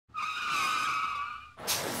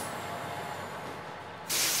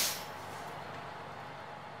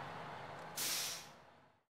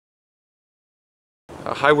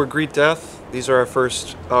Hi, we're Greet Death. These are our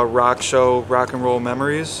first rock show, rock and roll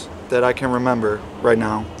memories that I can remember right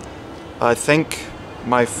now. I think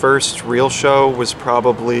my first real show was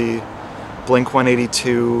probably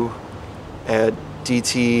Blink-182 at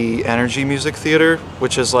DT Energy Music Theater,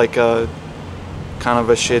 which is like a kind of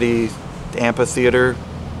a shitty amphitheater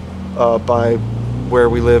by where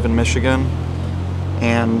we live in Michigan.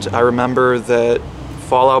 And I remember that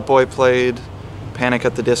Fall Out Boy played, Panic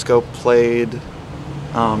at the Disco played,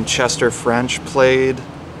 Chester French played,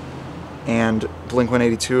 and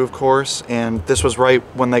Blink-182 of course, and this was right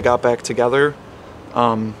when they got back together,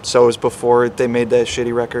 so it was before they made that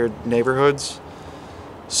shitty record Neighborhoods.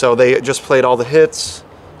 So they just played all the hits.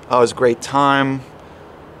 It was a great time.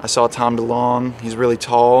 I saw Tom DeLonge. He's really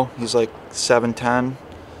tall. He's like 7'10",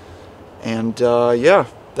 and yeah,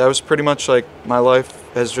 that was pretty much like my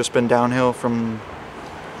life has just been downhill from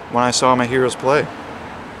when I saw my heroes play.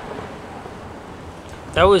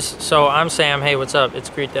 That was, so I'm Sam, hey, what's up? It's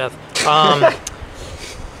Greet Death. I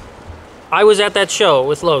was at that show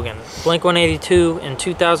with Logan, Blink-182 in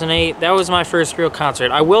 2008. That was my first real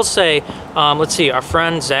concert. I will say, let's see, our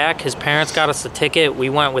friend Zach, his parents got us the ticket. We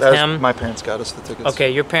went with him. My parents got us the tickets.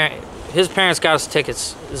 Okay, his parents got us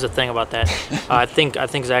tickets is a thing about that. I think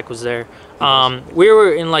Zach was there. We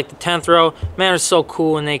were in like the 10th row. Man, it was so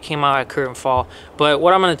cool when they came out at Curtain Fall. But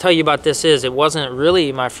what I'm going to tell you about this is it wasn't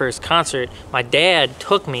really my first concert. My dad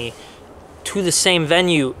took me to the same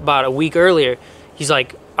venue about a week earlier. He's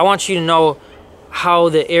like, I want you to know how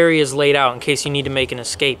the area is laid out in case you need to make an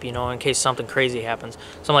escape, you know, in case something crazy happens.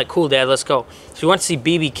 So I'm like, cool, Dad, let's go. So we went to see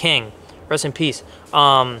B.B. King. Rest in peace.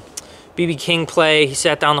 B.B. King play. He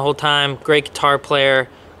sat down the whole time. Great guitar player.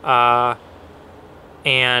 And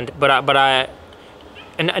now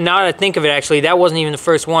that I think of it, actually, that wasn't even the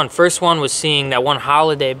first one. First one was seeing that one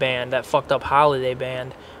holiday band, that fucked up holiday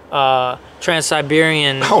band,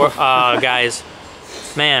 Trans-Siberian guys.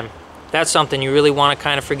 Man, that's something you really want to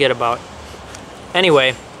kind of forget about.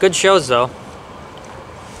 Anyway, good shows though.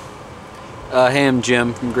 Hey, I'm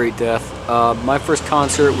Jim from Greet Death. My first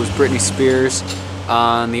concert was Britney Spears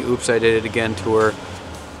on the Oops, I Did It Again tour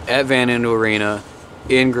at Van Andel Arena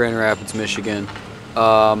in Grand Rapids, Michigan.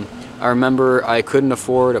 I remember I couldn't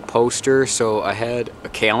afford a poster, so I had a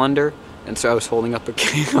calendar, and so I was holding up a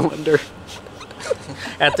calendar.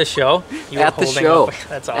 At the show? At the show.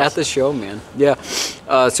 That's awesome. At the show, man. Yeah. So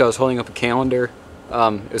I was holding up a calendar.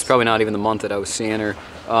 It was probably not even the month that I was seeing her.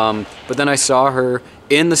 But then I saw her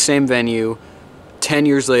in the same venue 10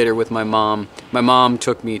 years later with my mom. My mom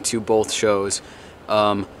took me to both shows.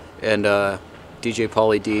 And DJ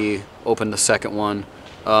Pauly D opened the second one.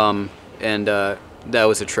 And that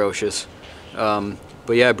was atrocious.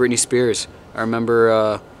 But yeah, Britney Spears. I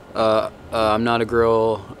remember I'm Not a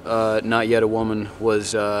Girl, Not Yet a Woman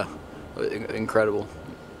was incredible.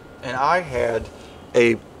 And I had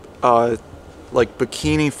a like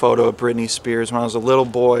bikini photo of Britney Spears when I was a little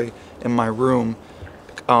boy in my room.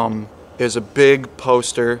 It was a big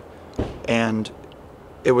poster, and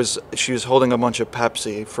she was holding a bunch of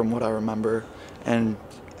Pepsi from what I remember. And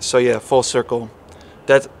so yeah, full circle.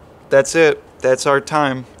 That's it. That's our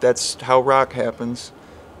time. That's how rock happens.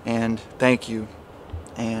 And thank you.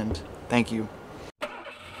 And thank you.